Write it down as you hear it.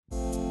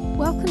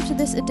Welcome to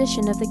this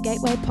edition of the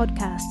Gateway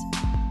Podcast.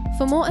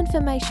 For more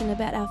information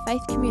about our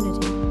faith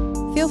community,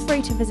 feel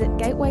free to visit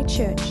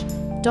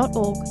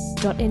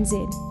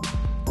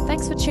gatewaychurch.org.nz.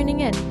 Thanks for tuning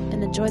in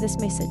and enjoy this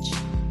message.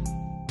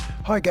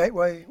 Hi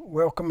Gateway,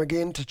 welcome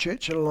again to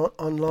Church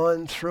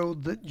Online.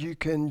 Thrilled that you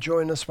can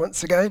join us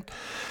once again.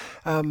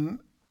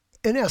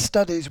 In our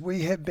studies,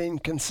 we have been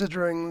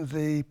considering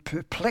the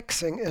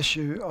perplexing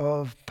issue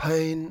of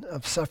pain,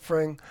 of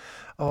suffering,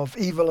 of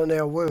evil in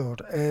our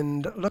world,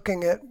 and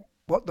looking at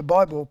what the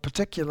Bible,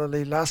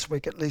 particularly last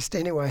week at least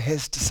anyway,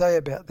 has to say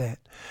about that.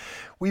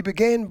 We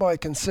began by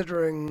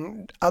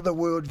considering other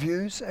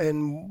worldviews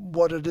and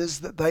what it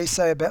is that they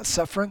say about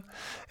suffering.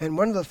 And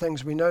one of the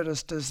things we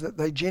noticed is that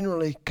they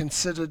generally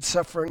considered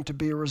suffering to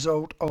be a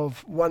result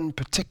of one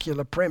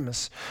particular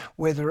premise,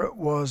 whether it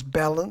was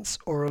balance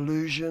or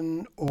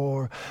illusion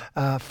or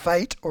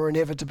fate or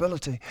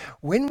inevitability.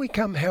 When we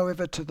come,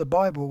 however, to the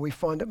Bible, we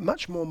find it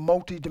much more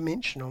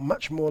multidimensional,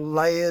 much more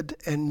layered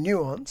and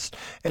nuanced,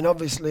 and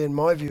obviously, in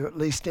my view at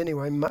least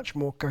anyway, much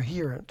more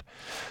coherent.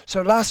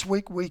 So last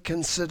week we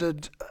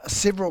considered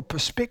several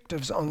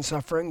perspectives on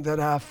suffering that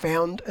are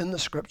found in the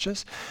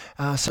scriptures.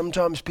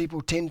 Sometimes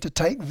people tend to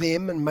take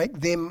them and make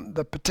them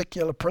the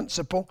particular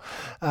principle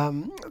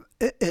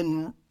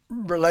in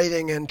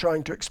relating and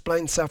trying to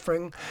explain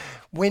suffering.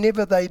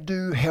 Whenever they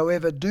do,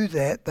 however, do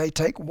that, they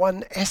take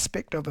one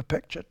aspect of a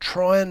picture,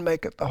 try and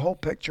make it the whole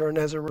picture, and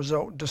as a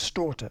result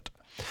distort it.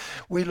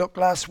 We looked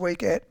last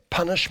week at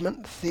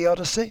punishment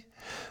theodicy,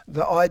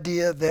 the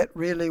idea that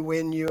really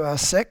when you are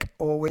sick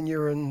or when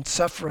you're in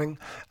suffering,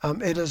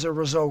 it is a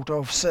result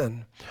of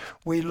sin.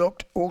 We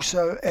looked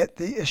also at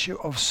the issue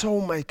of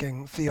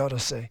soul-making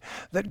theodicy,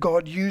 that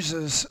God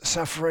uses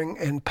suffering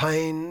and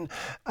pain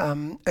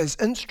as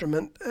an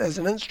instrument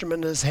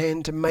in his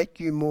hand to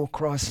make you more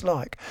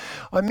Christ-like.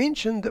 I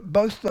mentioned that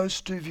both those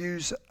two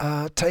views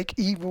take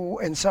evil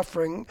and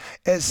suffering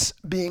as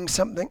being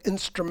something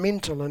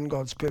instrumental in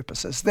God's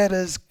purposes. That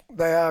is,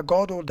 they are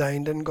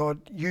God-ordained and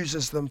God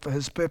uses them for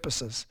his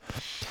purposes.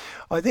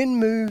 I then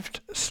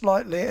moved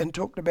slightly and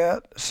talked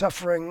about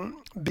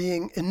suffering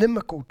being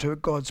inimical to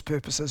God's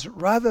purposes.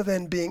 Rather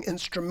than being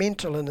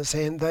instrumental in his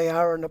hand, they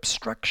are an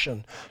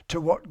obstruction to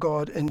what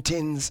God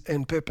intends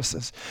and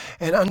purposes.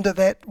 And under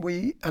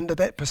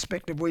that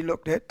perspective, we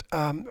looked at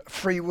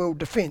free will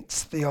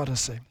defense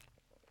theodicy.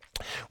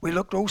 We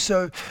looked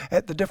also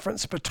at the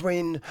difference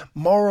between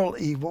moral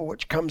evil,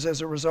 which comes as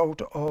a result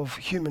of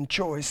human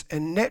choice,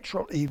 and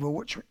natural evil,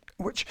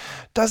 which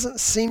doesn't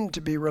seem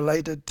to be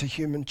related to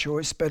human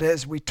choice, but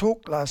as we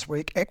talked last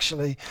week,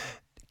 actually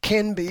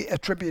can be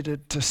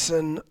attributed to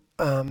sin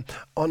on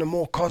a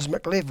more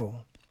cosmic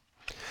level.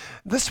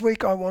 This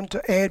week I want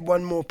to add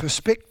one more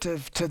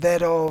perspective to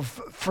that of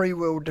free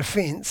will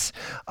defense.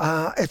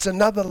 It's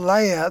another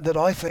layer that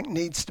I think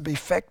needs to be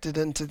factored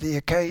into the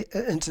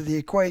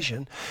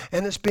equation,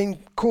 and it's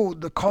been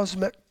called the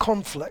cosmic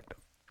conflict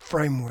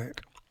framework.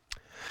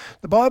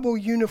 The Bible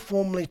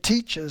uniformly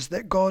teaches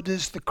that God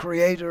is the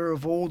creator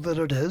of all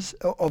that is,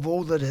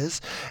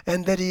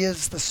 and that he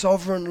is the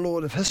sovereign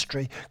Lord of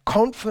history,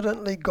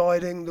 confidently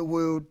guiding the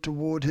world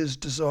toward his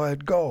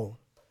desired goal.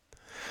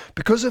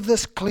 Because of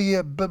this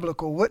clear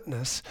biblical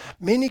witness,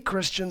 many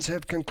Christians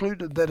have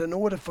concluded that in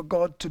order for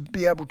God to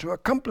be able to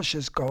accomplish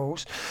his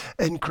goals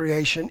in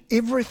creation,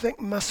 everything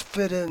must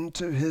fit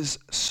into his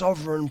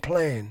sovereign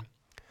plan.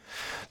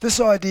 This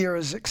idea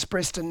is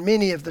expressed in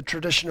many of the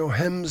traditional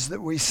hymns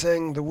that we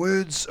sing, the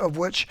words of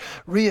which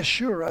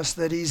reassure us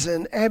that he's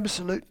in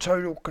absolute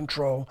total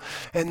control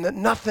and that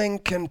nothing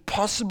can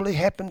possibly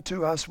happen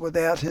to us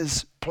without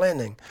his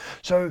planning.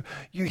 So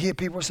you hear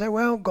people say,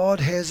 well, God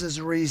has his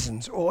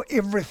reasons, or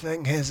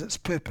everything has its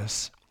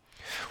purpose.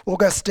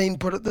 Augustine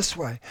put it this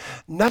way: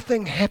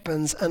 nothing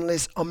happens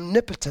unless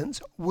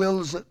omnipotence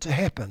wills it to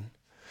happen.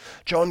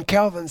 John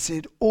Calvin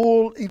said,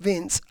 all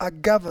events are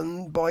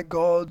governed by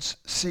God's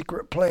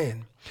secret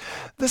plan.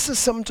 This is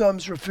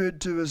sometimes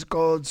referred to as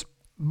God's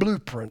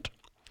blueprint.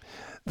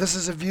 This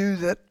is a view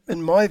that,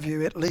 in my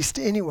view, at least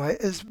anyway,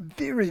 is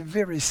very,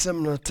 very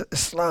similar to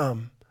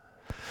Islam.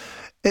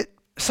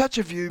 Such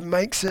a view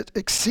makes it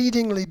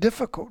exceedingly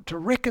difficult to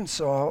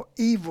reconcile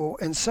evil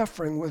and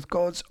suffering with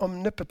God's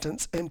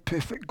omnipotence and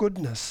perfect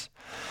goodness.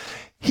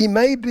 He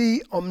may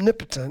be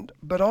omnipotent,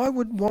 but I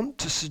would want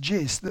to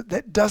suggest that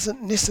that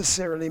doesn't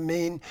necessarily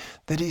mean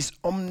that he's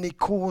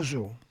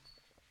omnicausal.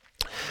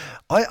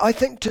 I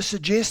think to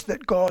suggest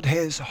that God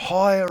has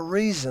higher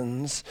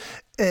reasons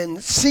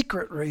and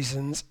secret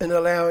reasons in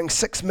allowing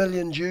 6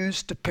 million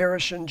Jews to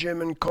perish in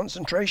German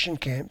concentration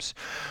camps,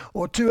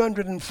 or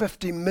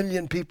 250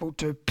 million people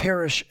to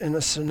perish in a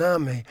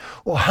tsunami,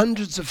 or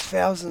hundreds of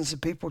thousands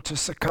of people to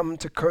succumb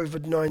to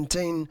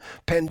COVID-19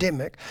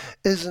 pandemic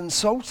is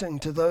insulting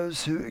to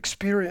those who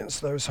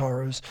experience those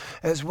horrors,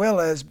 as well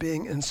as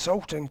being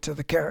insulting to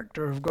the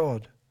character of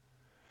God.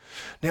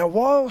 Now,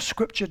 while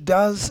Scripture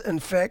does in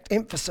fact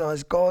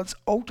emphasize God's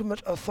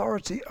ultimate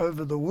authority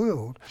over the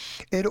world,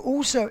 it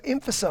also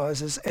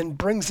emphasizes and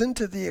brings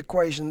into the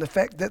equation the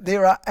fact that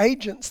there are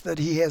agents that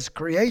he has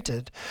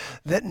created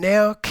that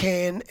now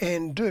can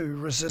and do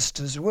resist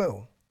his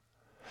will.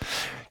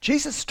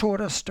 Jesus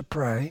taught us to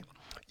pray,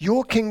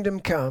 "Your kingdom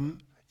come,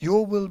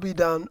 your will be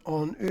done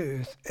on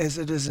earth as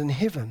it is in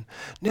heaven."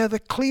 Now, the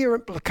clear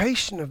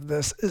implication of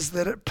this is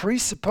that it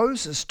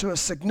presupposes, to a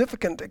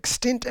significant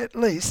extent at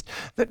least,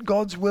 that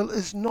God's will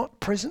is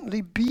not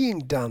presently being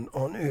done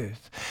on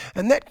earth.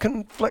 And that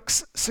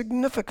conflicts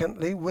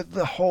significantly with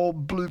the whole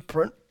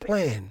blueprint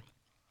plan.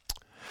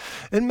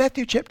 In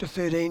Matthew chapter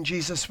 13,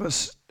 Jesus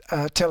was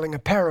telling a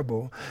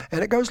parable,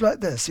 and it goes like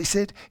this. He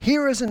said,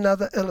 "Here is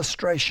another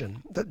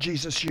illustration that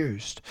Jesus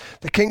used.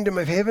 The kingdom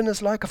of heaven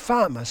is like a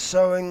farmer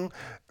sowing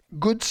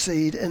good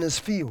seed in his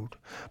field.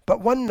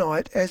 But one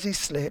night as he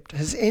slept,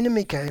 his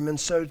enemy came and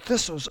sowed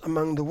thistles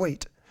among the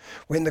wheat.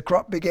 When the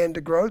crop began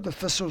to grow, the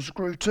thistles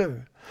grew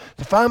too.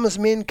 The farmer's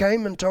men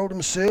came and told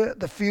him, 'Sir,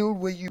 the field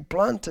where you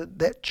planted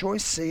that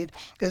choice seed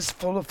is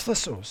full of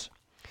thistles.'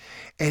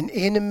 'An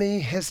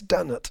enemy has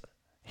done it,'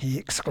 he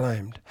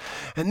exclaimed."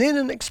 And then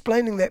in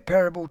explaining that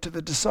parable to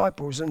the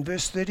disciples in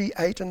verse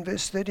 38 and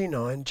verse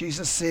 39,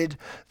 Jesus said,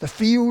 "The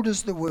field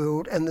is the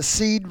world, and the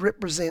seed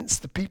represents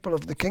the people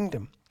of the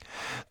kingdom.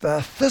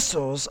 The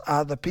thistles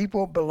are the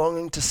people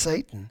belonging to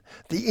Satan.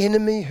 The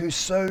enemy who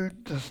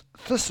sowed the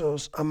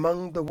thistles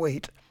among the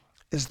wheat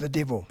is the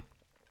devil."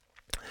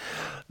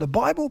 The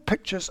Bible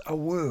pictures a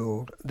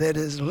world that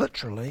is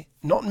literally,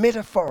 not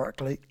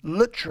metaphorically,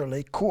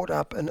 literally caught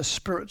up in a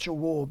spiritual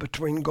war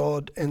between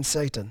God and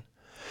Satan.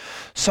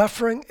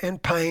 Suffering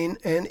and pain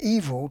and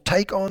evil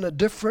take on a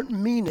different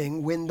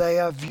meaning when they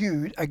are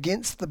viewed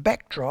against the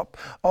backdrop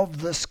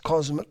of this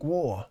cosmic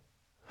war.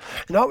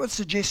 And I would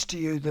suggest to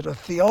you that a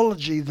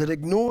theology that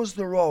ignores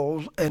the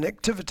roles and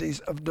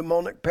activities of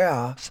demonic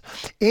powers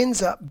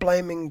ends up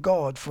blaming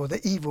God for the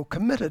evil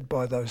committed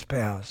by those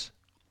powers.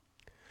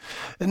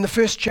 In the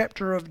first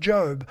chapter of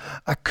Job,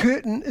 a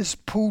curtain is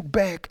pulled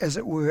back, as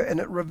it were, and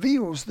it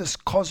reveals this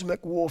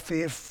cosmic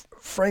warfare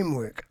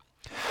framework.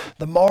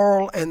 The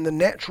moral and the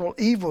natural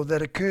evil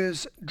that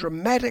occurs,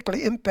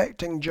 dramatically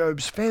impacting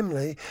Job's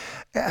family,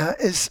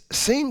 is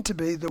seen to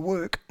be the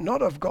work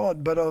not of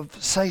God but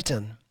of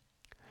Satan.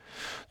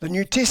 The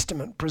New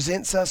Testament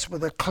presents us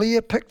with a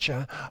clear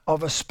picture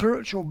of a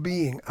spiritual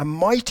being, a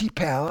mighty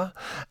power,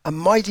 a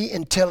mighty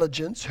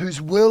intelligence whose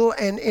will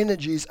and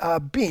energies are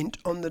bent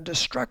on the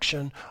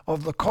destruction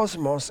of the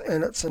cosmos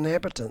and its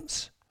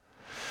inhabitants.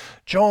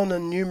 John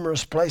in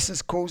numerous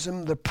places calls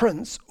him the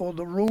prince or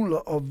the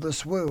ruler of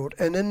this world,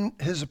 and in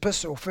his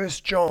epistle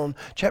 1 John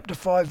chapter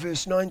 5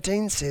 verse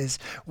 19 says,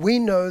 "We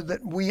know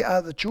that we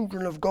are the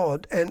children of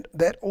God and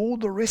that all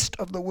the rest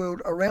of the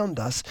world around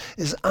us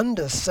is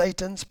under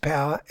Satan's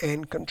power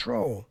and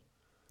control."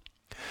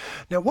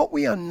 Now, what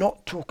we are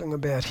not talking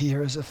about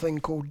here is a thing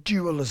called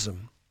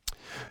dualism.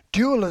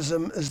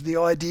 Dualism is the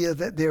idea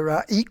that there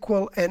are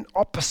equal and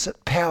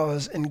opposite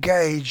powers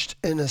engaged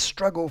in a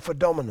struggle for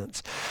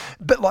dominance.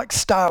 A bit like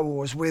Star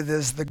Wars, where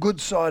there's the good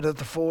side of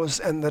the Force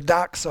and the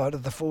dark side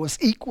of the Force,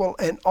 equal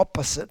and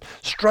opposite,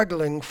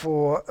 struggling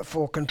for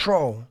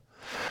control.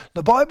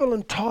 The Bible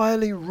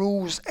entirely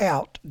rules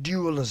out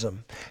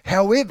dualism.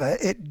 However,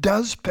 it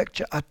does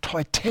picture a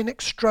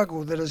titanic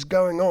struggle that is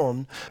going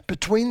on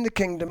between the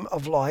kingdom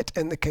of light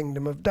and the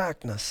kingdom of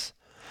darkness.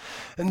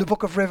 In the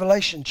book of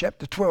Revelation,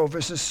 chapter 12,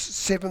 verses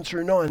 7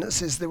 through 9, it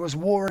says, "There was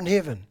war in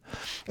heaven,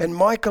 and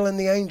Michael and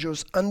the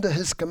angels under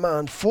his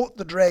command fought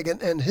the dragon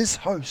and his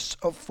hosts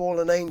of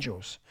fallen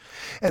angels.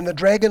 And the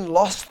dragon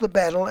lost the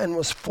battle and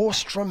was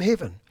forced from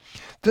heaven.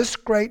 This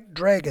great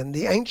dragon,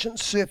 the ancient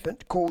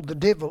serpent called the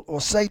devil or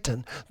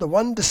Satan, the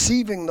one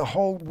deceiving the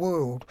whole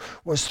world,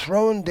 was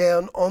thrown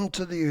down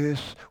onto the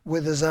earth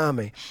with his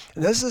army."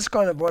 And this is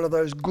kind of one of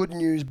those good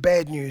news,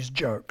 bad news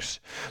jokes.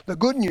 The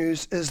good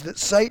news is that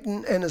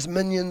Satan and his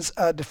minions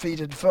are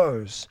defeated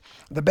foes.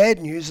 The bad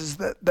news is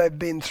that they've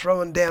been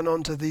thrown down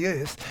onto the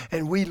earth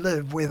and we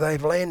live where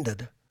they've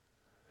landed.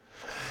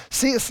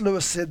 C.S.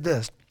 Lewis said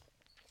this,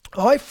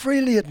 "I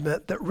freely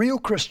admit that real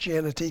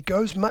Christianity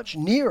goes much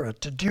nearer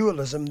to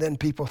dualism than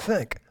people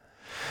think.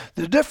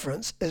 The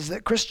difference is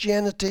that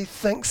Christianity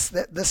thinks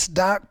that this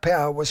dark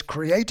power was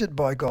created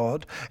by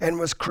God and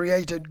was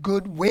created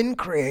good when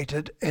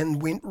created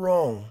and went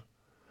wrong.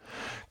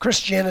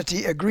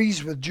 Christianity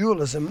agrees with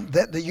dualism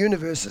that the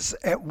universe is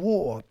at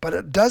war, but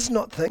it does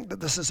not think that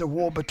this is a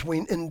war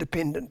between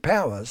independent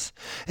powers.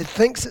 It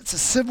thinks it's a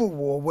civil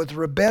war with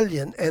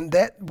rebellion and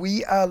that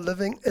we are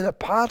living in a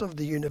part of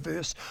the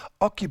universe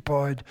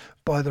occupied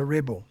by the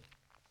rebel."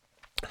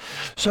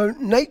 So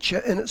nature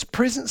in its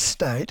present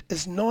state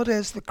is not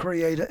as the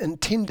Creator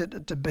intended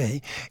it to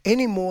be,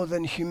 any more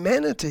than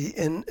humanity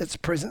in its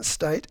present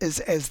state is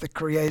as the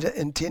Creator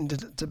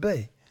intended it to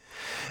be.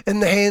 In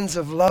the hands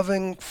of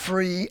loving,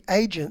 free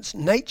agents,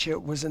 nature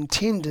was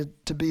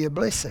intended to be a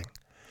blessing.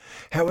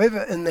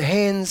 However, in the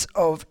hands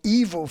of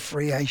evil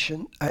free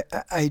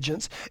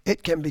agents,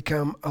 it can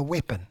become a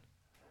weapon.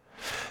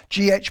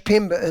 G.H.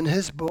 Pember, in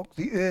his book,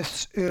 The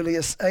Earth's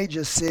Earliest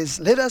Ages, says,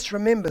 "Let us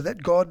remember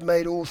that God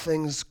made all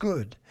things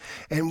good.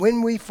 And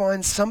when we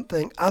find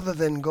something other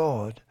than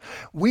God,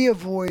 we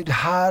avoid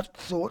hard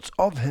thoughts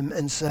of him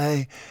and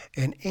say,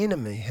 'An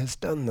enemy has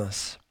done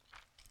this.'"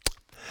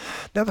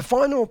 Now, the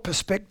final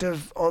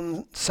perspective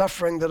on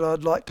suffering that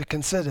I'd like to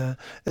consider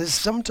is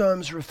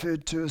sometimes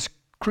referred to as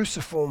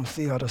cruciform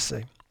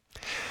theodicy.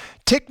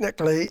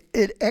 Technically,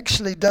 it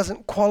actually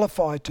doesn't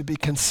qualify to be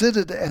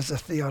considered as a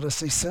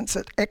theodicy, since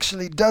it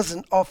actually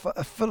doesn't offer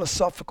a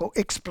philosophical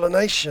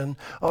explanation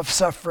of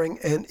suffering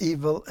and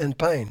evil and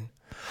pain.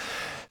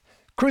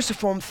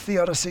 Cruciform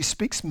theodicy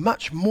speaks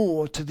much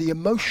more to the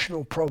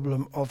emotional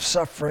problem of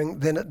suffering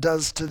than it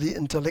does to the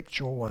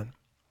intellectual one.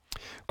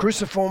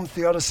 Cruciform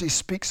theodicy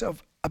speaks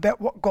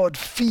about what God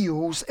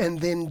feels and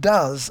then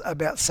does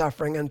about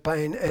suffering and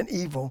pain and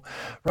evil,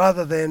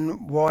 rather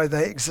than why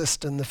they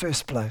exist in the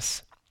first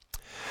place.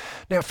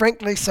 Now,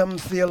 frankly, some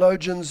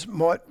theologians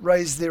might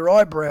raise their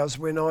eyebrows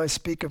when I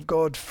speak of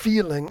God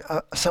feeling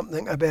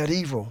something about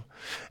evil,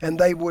 and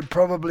they would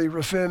probably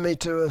refer me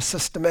to a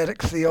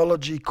systematic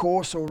theology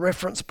course or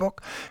reference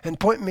book and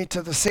point me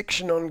to the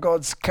section on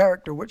God's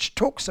character which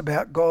talks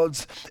about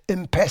God's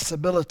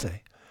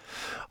impassibility.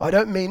 I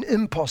don't mean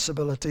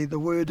impossibility, the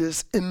word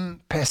is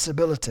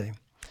impassibility.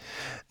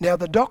 Now,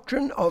 the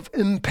doctrine of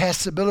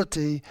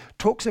impassibility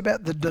talks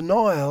about the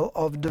denial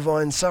of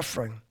divine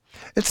suffering.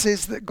 It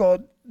says that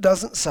God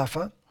doesn't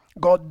suffer,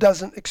 God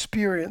doesn't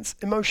experience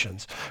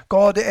emotions.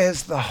 God,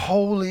 as the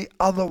holy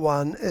other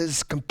one,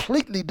 is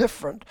completely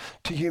different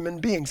to human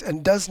beings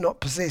and does not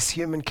possess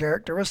human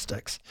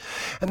characteristics.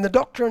 And the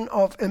doctrine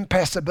of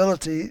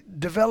impassibility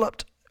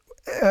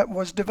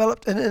was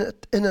developed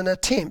in an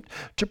attempt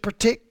to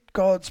protect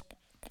God's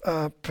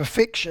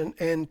perfection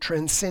and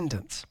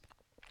transcendence.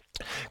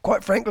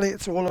 Quite frankly,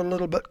 it's all a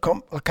little bit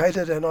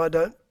complicated, and I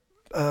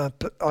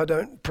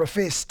don't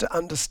profess to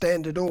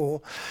understand it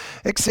all,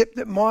 except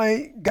that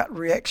my gut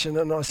reaction,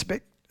 and I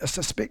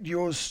suspect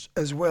yours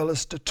as well,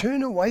 is to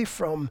turn away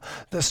from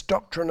this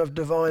doctrine of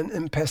divine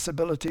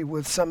impassibility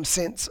with some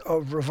sense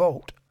of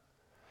revolt.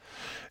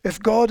 If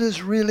God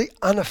is really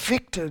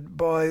unaffected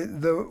by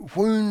the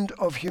wound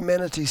of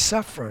humanity's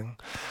suffering,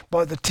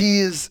 by the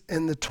tears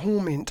and the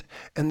torment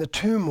and the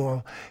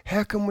turmoil,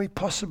 how can we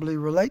possibly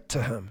relate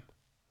to him?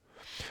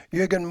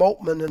 Jürgen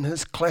Moltmann, in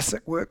his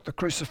classic work, The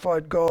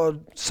Crucified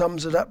God,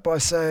 sums it up by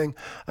saying,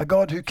 "A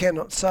God who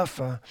cannot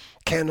suffer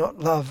cannot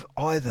love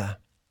either."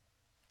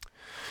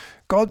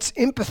 God's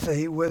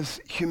empathy with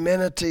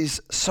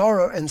humanity's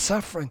sorrow and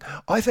suffering,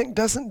 I think,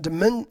 doesn't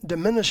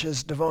diminish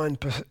his divine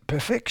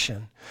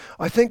perfection.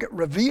 I think it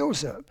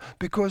reveals it,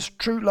 because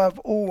true love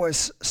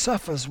always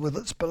suffers with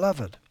its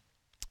beloved.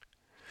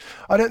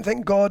 I don't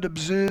think God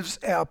observes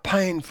our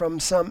pain from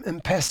some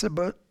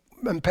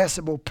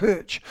impassible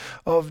perch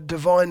of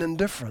divine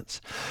indifference.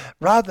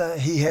 Rather,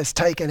 he has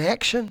taken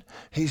action,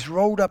 he's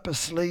rolled up his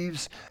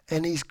sleeves,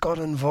 and he's got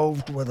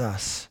involved with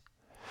us.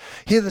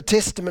 Hear the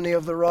testimony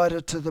of the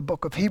writer to the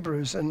book of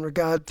Hebrews in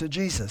regard to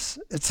Jesus.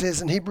 It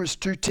says in Hebrews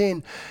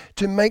 2:10,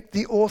 to make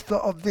the author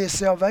of their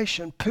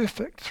salvation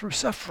perfect through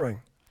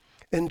suffering.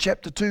 In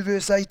chapter 2,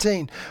 verse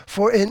 18,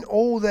 for in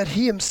all that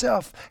he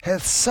himself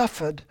hath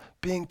suffered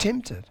being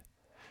tempted.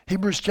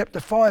 Hebrews chapter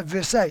 5,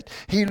 verse 8,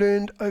 he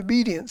learned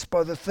obedience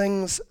by the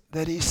things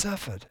that he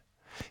suffered.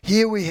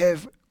 Here we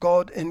have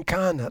God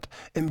incarnate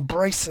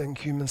embracing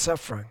human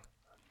suffering.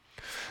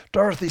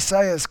 Dorothy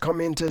Sayers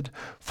commented,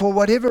 for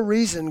whatever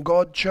reason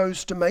God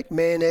chose to make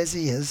man as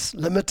he is,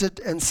 limited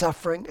and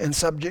suffering and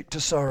subject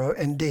to sorrow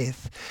and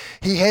death,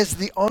 he has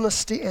the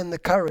honesty and the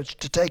courage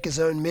to take his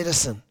own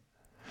medicine.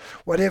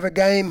 Whatever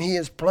game he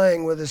is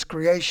playing with his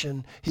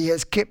creation, he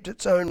has kept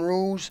its own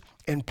rules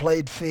and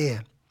played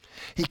fair.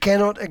 He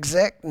cannot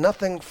exact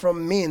nothing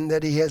from men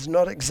that he has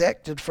not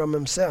exacted from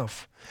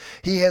himself.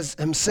 He has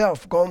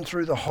himself gone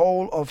through the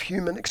whole of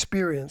human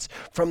experience,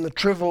 from the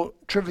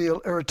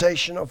trivial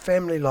irritation of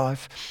family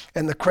life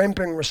and the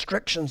cramping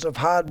restrictions of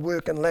hard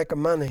work and lack of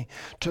money,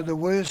 to the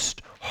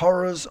worst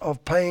horrors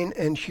of pain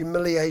and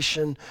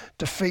humiliation,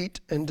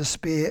 defeat and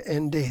despair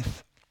and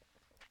death.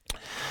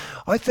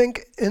 I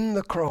think in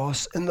the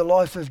cross, in the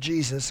life of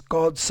Jesus,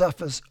 God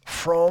suffers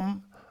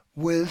from,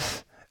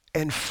 with,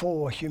 and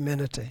for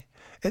humanity.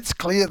 It's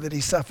clear that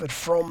he suffered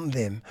from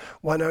them.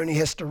 One only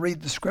has to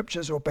read the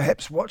scriptures or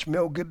perhaps watch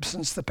Mel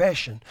Gibson's The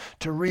Passion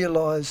to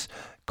realize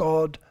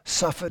God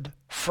suffered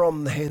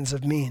from the hands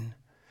of men.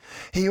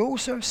 He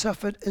also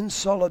suffered in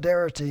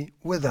solidarity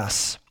with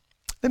us.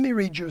 Let me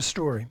read you a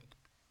story.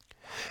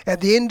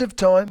 At the end of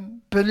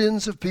time,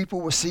 billions of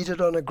people were seated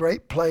on a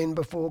great plain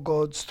before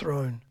God's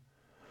throne.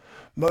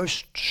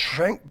 Most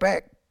shrank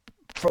back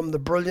from the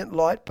brilliant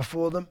light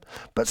before them,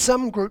 but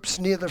some groups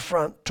near the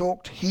front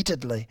talked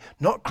heatedly,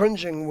 not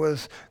cringing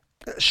with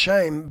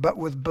shame, but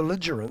with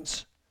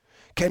belligerence.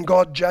 Can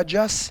God judge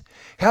us?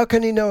 How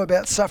can he know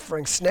about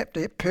suffering? Snapped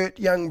a pert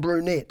young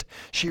brunette.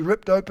 She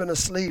ripped open a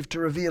sleeve to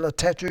reveal a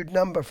tattooed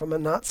number from a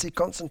Nazi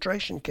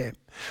concentration camp.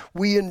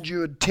 We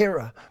endured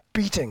terror,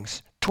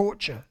 beatings,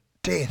 torture,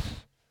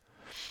 death.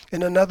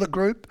 In another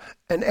group,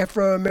 an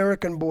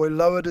Afro-American boy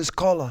lowered his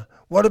collar.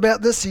 "What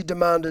about this?" he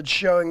demanded,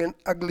 showing an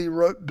ugly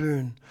rope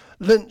burn.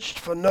 Lynched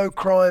for no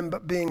crime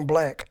but being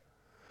black.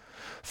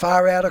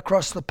 Far out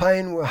across the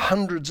plain were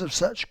hundreds of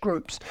such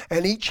groups,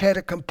 and each had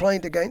a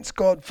complaint against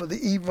God for the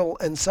evil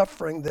and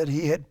suffering that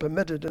he had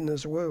permitted in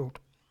his world.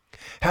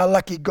 How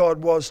lucky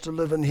God was to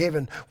live in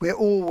heaven, where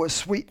all was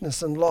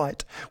sweetness and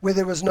light, where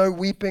there was no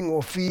weeping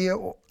or fear,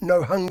 or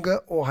no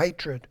hunger or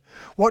hatred.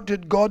 What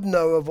did God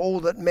know of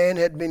all that man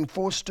had been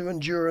forced to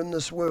endure in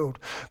this world?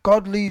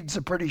 God leads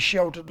a pretty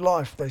sheltered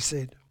life, they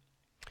said.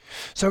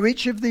 So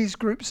each of these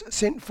groups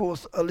sent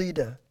forth a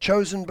leader,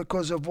 chosen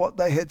because of what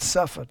they had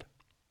suffered.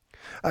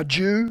 A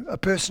Jew, a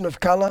person of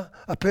colour,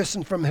 a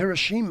person from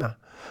Hiroshima,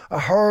 a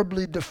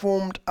horribly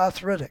deformed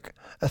arthritic,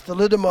 a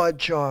thalidomide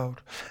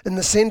child. In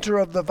the centre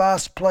of the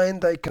vast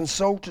plain they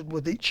consulted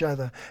with each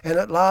other, and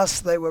at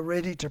last they were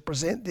ready to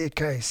present their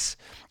case.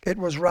 It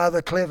was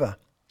rather clever.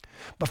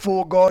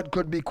 Before God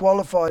could be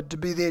qualified to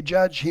be their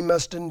judge, he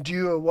must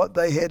endure what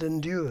they had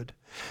endured.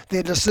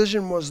 Their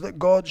decision was that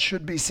God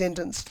should be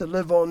sentenced to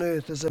live on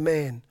earth as a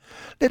man.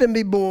 Let him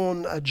be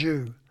born a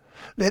Jew.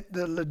 Let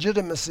the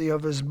legitimacy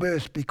of his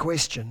birth be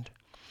questioned.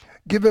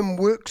 Give him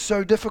work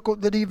so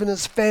difficult that even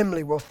his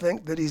family will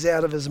think that he's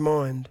out of his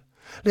mind.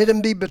 Let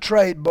him be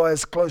betrayed by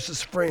his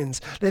closest friends.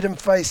 Let him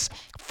face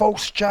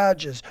false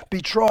charges,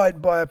 be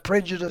tried by a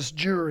prejudiced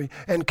jury,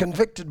 and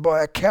convicted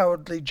by a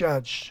cowardly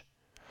judge.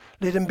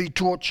 Let him be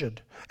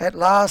tortured. At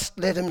last,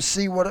 let him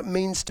see what it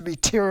means to be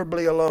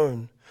terribly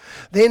alone.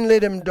 Then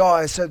let him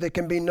die so there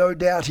can be no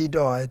doubt he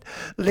died.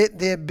 Let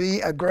there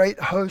be a great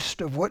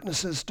host of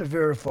witnesses to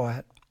verify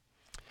it.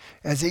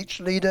 As each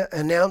leader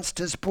announced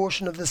his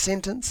portion of the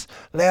sentence,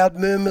 loud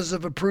murmurs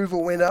of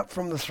approval went up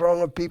from the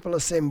throng of people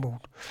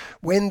assembled.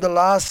 When the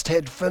last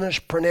had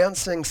finished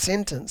pronouncing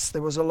sentence,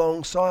 there was a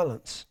long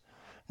silence.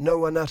 No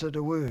one uttered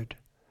a word.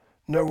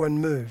 No one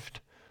moved.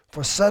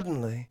 For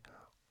suddenly,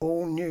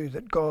 all knew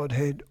that God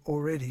had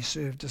already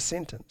served a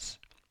sentence.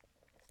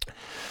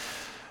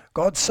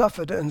 God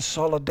suffered in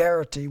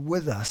solidarity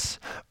with us.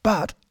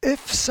 But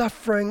if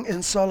suffering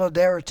in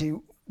solidarity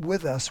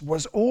with us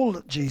was all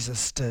that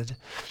Jesus did,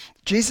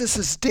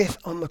 Jesus' death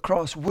on the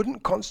cross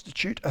wouldn't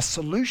constitute a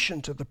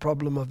solution to the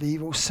problem of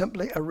evil,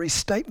 simply a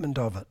restatement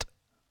of it.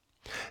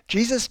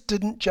 Jesus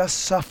didn't just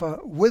suffer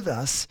with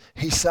us,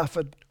 he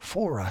suffered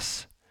for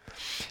us.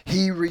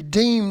 He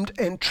redeemed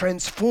and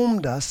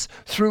transformed us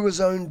through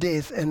his own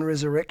death and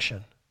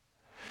resurrection.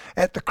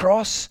 At the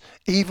cross,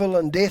 evil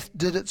and death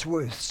did its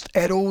worst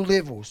at all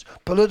levels: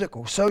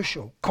 political,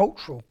 social,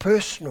 cultural,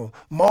 personal,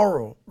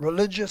 moral,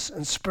 religious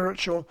and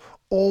spiritual,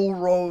 all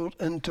rolled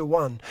into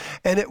one.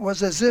 And it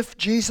was as if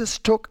Jesus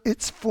took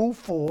its full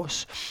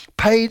force,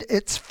 paid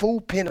its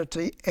full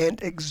penalty, and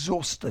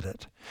exhausted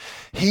it.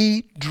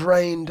 He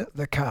drained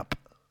the cup.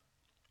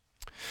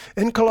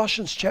 In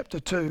Colossians chapter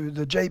 2,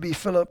 the J.B.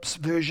 Phillips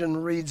version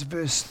reads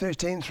verse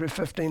 13 through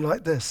 15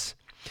 like this.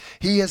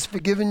 He has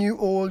forgiven you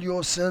all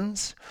your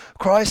sins.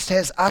 Christ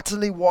has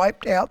utterly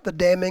wiped out the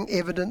damning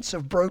evidence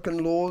of broken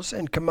laws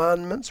and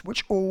commandments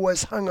which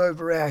always hung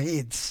over our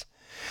heads,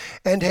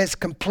 and has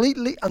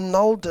completely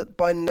annulled it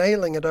by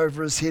nailing it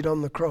over his head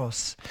on the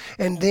cross.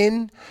 And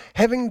then,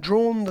 having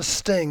drawn the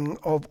sting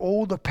of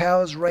all the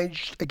powers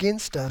raged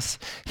against us,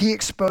 he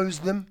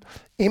exposed them,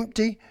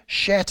 empty,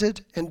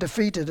 shattered, and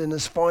defeated in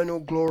his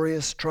final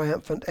glorious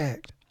triumphant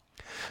act.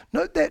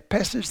 Note that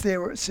passage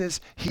there where it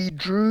says, he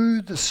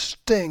drew the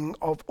sting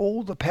of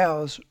all the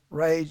powers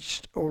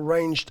raged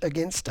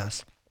against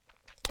us.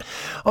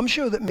 I'm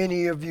sure that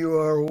many of you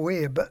are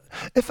aware, but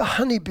if a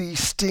honeybee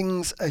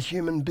stings a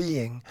human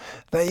being,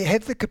 they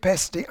have the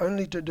capacity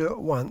only to do it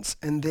once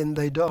and then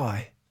they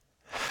die.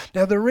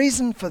 Now the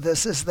reason for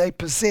this is they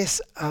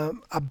possess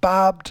a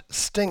barbed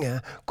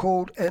stinger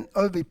called an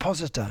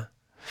ovipositor.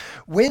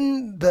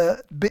 When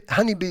the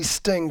honeybee's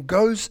sting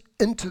goes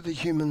into the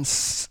human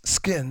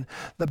skin,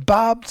 the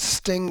barbed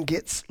sting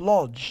gets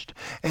lodged,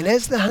 and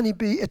as the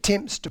honeybee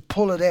attempts to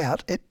pull it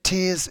out, it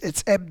tears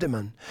its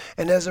abdomen,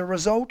 and as a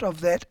result of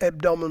that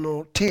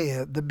abdominal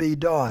tear, the bee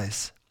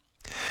dies.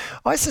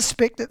 I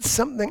suspect it's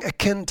something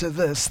akin to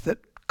this that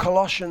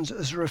Colossians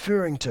is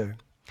referring to.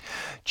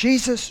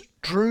 Jesus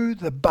drew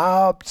the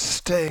barbed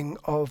sting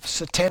of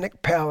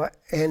satanic power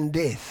and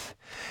death,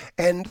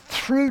 and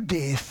through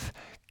death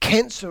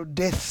cancelled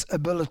death's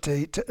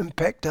ability to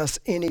impact us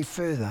any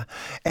further.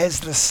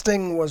 As the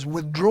sting was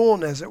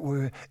withdrawn, as it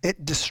were,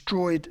 it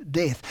destroyed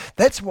death.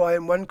 That's why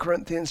in 1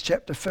 Corinthians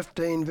chapter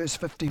 15, verse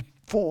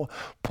 54,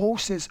 Paul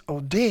says,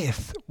 "Oh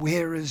death,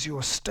 where is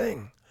your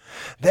sting?"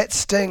 That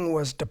sting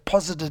was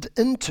deposited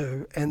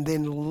into and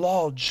then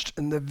lodged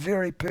in the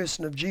very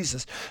person of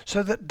Jesus,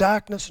 so that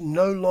darkness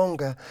no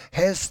longer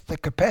has the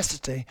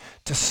capacity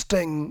to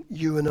sting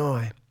you and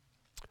I.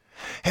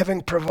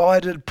 Having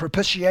provided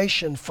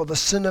propitiation for the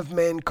sin of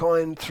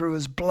mankind through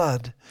his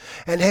blood,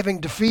 and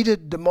having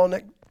defeated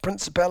demonic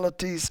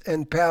principalities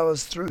and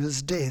powers through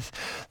his death,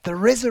 the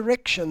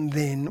resurrection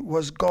then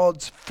was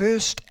God's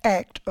first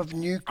act of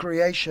new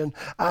creation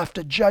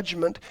after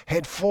judgment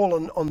had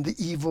fallen on the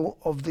evil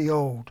of the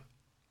old.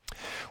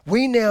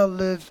 We now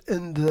live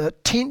in the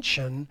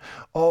tension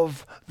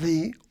of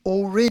the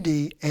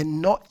already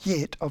and not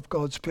yet of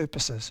God's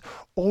purposes.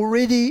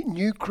 Already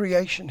new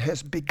creation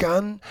has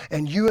begun,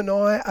 and you and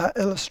I are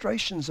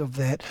illustrations of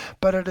that,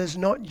 but it has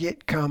not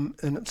yet come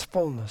in its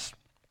fullness.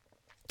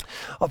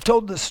 I've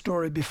told this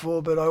story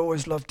before, but I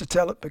always love to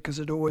tell it because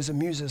it always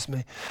amuses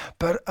me.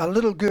 But a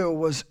little girl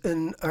was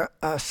in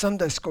a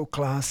Sunday school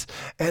class,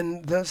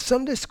 and the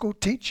Sunday school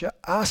teacher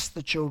asked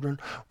the children,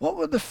 what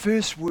were the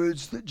first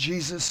words that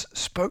Jesus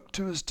spoke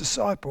to his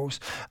disciples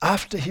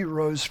after he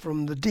rose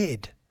from the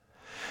dead?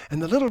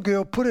 And the little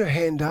girl put her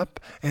hand up,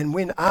 and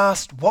when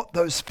asked what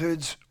those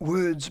first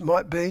words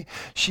might be,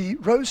 she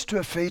rose to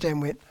her feet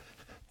and went,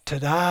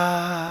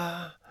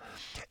 ta-da!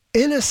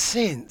 In a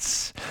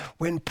sense,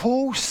 when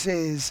Paul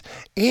says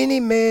any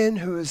man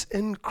who is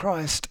in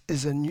Christ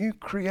is a new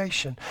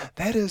creation,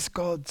 that is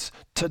God's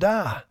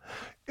ta-da.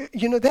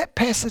 You know, that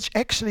passage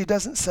actually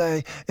doesn't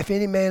say if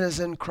any man is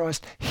in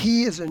Christ,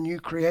 he is a new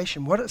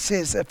creation. What it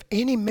says, if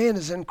any man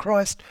is in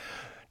Christ,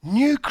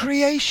 new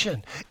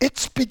creation.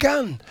 It's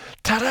begun.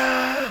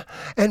 Ta-da!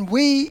 And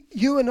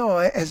you and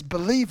I, as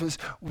believers,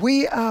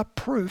 we are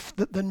proof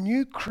that the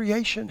new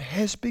creation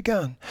has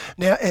begun.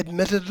 Now,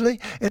 admittedly,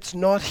 it's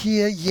not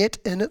here yet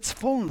in its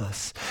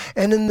fullness.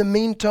 And in the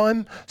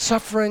meantime,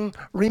 suffering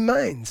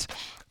remains.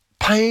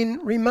 Pain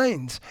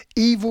remains.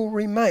 Evil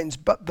remains.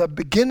 But the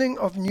beginning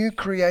of new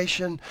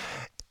creation,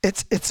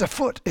 it's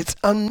afoot. It's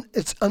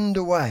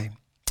underway.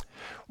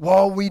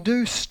 While we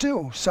do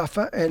still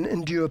suffer and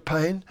endure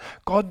pain,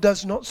 God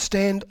does not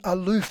stand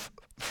aloof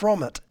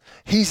from it.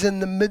 He's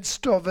in the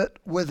midst of it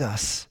with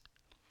us.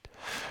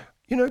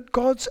 You know,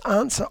 God's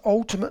answer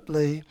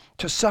ultimately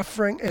to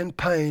suffering and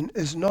pain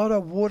is not a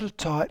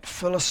watertight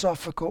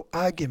philosophical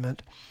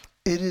argument.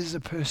 It is a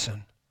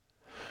person.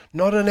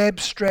 Not an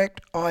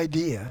abstract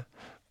idea,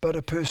 but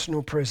a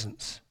personal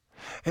presence.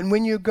 And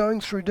when you're going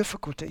through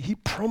difficulty, He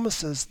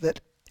promises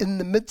that in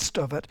the midst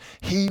of it,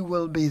 He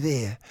will be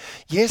there.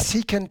 Yes,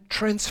 He can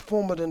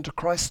transform it into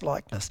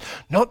Christ-likeness,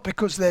 not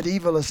because that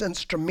evil is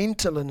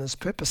instrumental in His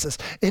purposes.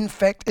 In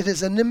fact, it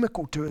is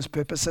inimical to His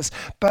purposes,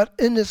 but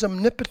in His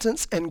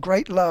omnipotence and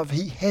great love,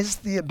 He has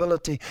the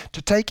ability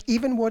to take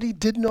even what He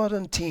did not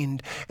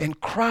intend and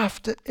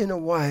craft it in a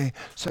way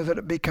so that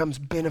it becomes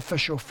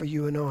beneficial for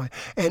you and I.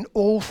 And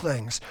all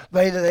things,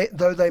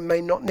 though they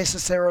may not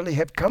necessarily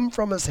have come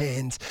from His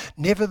hands,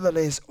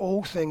 nevertheless,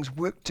 all things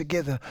work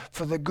together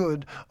for the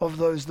good of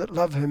those that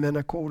love Him and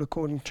are called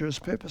according to His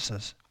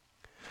purposes.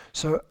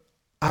 So,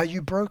 are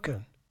you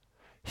broken?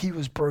 He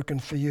was broken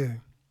for you.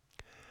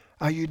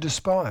 Are you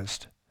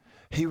despised?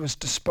 He was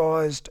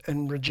despised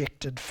and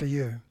rejected for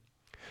you.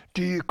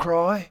 Do you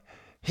cry?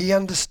 He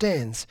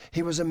understands.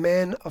 He was a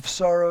man of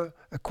sorrow,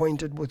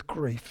 acquainted with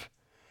grief.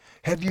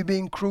 Have you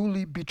been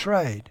cruelly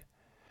betrayed?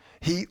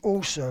 He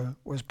also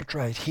was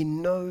betrayed. He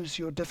knows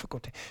your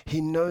difficulty.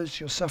 He knows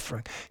your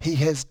suffering. He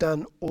has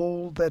done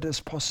all that is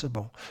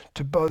possible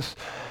to both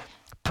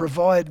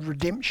provide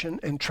redemption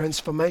and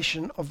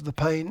transformation of the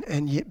pain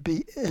and yet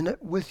be in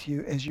it with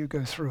you as you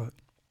go through it.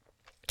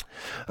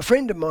 A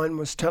friend of mine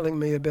was telling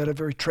me about a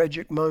very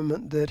tragic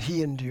moment that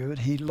he endured.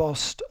 He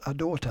lost a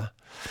daughter.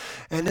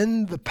 And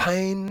in the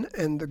pain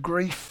and the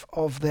grief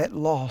of that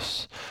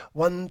loss,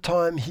 one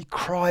time he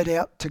cried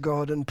out to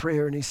God in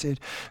prayer and he said,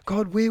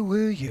 God, where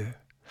were you?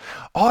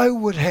 I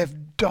would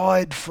have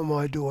died for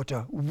my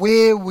daughter.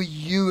 Where were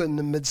you in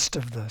the midst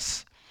of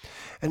this?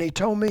 And he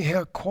told me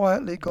how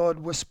quietly God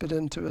whispered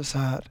into his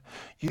heart,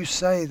 you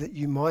say that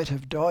you might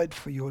have died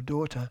for your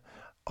daughter.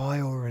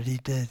 I already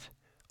did.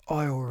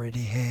 I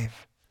already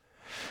have.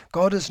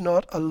 God is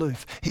not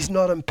aloof. He's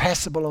not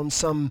impassible on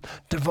some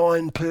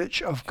divine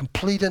perch of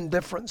complete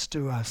indifference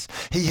to us.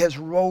 He has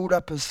rolled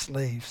up his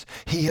sleeves.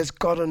 He has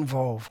got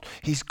involved.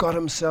 He's got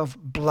himself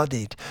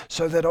bloodied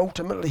so that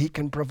ultimately he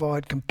can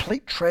provide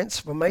complete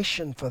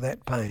transformation for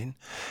that pain.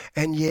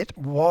 And yet,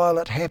 while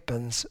it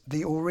happens,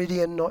 the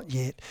already and not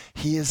yet,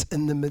 He is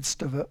in the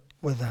midst of it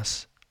with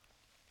us.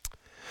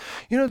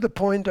 You know, the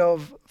point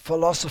of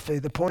philosophy,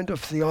 the point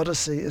of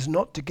theodicy is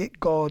not to get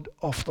God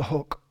off the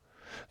hook.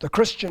 The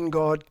Christian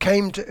God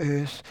came to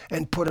earth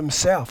and put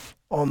Himself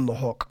on the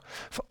hook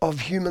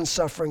of human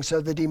suffering so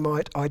that He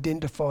might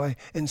identify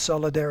in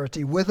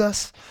solidarity with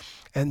us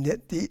and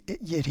that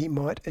yet He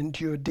might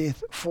endure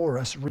death for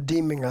us,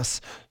 redeeming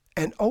us,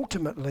 and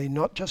ultimately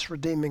not just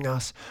redeeming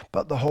us,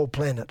 but the whole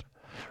planet.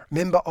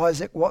 Remember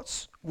Isaac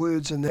Watts'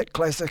 words in that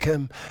classic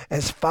hymn,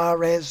 as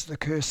far as the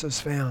curse is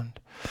found.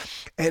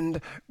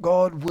 And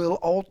God will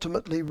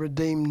ultimately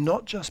redeem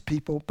not just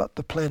people, but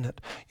the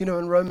planet. You know,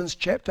 in Romans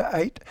chapter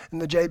 8, in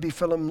the J.B.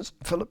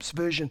 Phillips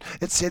version,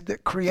 it said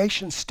that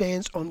creation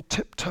stands on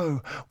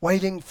tiptoe,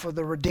 waiting for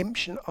the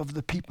redemption of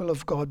the people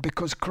of God,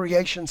 because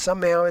creation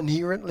somehow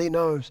inherently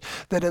knows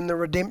that in the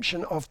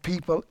redemption of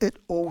people, it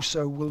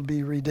also will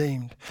be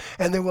redeemed.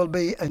 And there will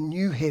be a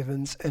new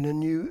heavens and a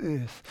new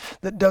earth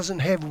that doesn't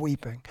have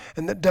weeping,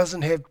 and that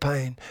doesn't have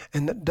pain,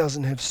 and that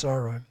doesn't have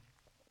sorrow.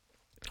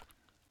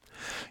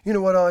 You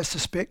know what, I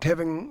suspect,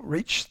 having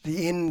reached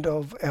the end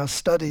of our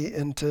study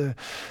into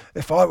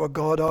if I were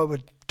God, I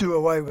would do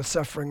away with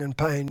suffering and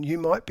pain. You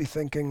might be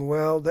thinking,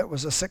 well, that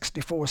was a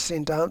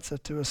 64-cent answer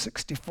to a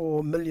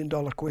 $64 million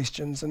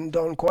questions. And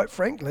Don, quite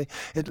frankly,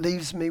 it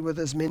leaves me with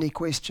as many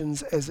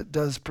questions as it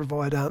does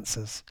provide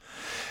answers.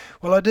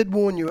 Well, I did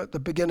warn you at the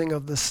beginning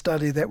of this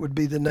study that would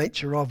be the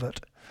nature of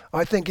it.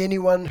 I think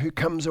anyone who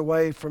comes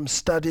away from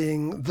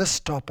studying this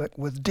topic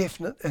with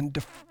definite and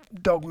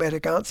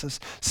dogmatic answers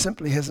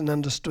simply hasn't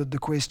understood the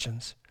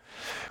questions.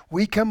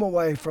 We come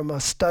away from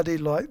a study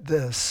like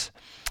this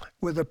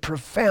with a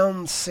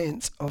profound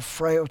sense of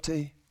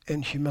frailty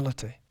and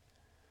humility,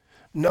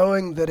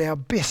 knowing that our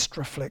best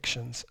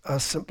reflections are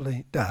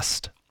simply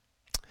dust.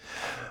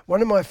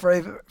 One of my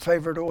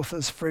favorite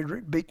authors,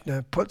 Friedrich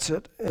Buechner, puts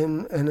it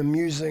in an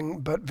amusing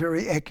but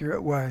very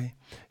accurate way.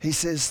 He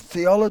says,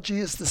 theology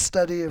is the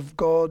study of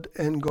God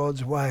and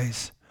God's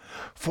ways.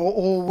 For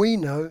all we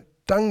know,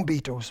 dung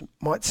beetles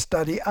might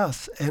study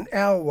us and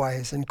our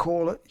ways and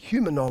call it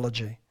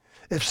humanology.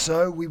 If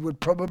so, we would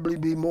probably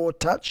be more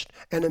touched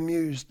and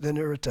amused than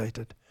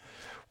irritated.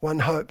 One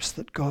hopes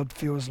that God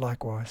feels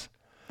likewise.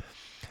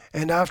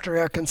 And after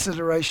our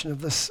consideration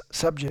of this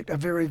subject, a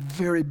very,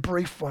 very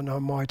brief one I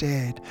might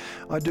add,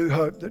 I do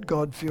hope that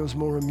God feels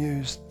more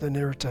amused than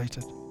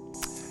irritated.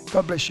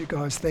 God bless you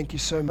guys. Thank you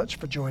so much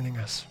for joining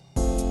us.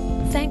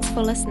 Thanks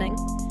for listening.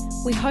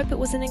 We hope it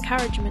was an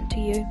encouragement to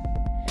you.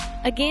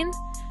 Again,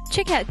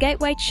 check out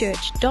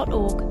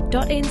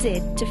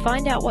gatewaychurch.org.nz to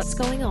find out what's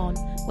going on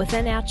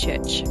within our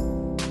church.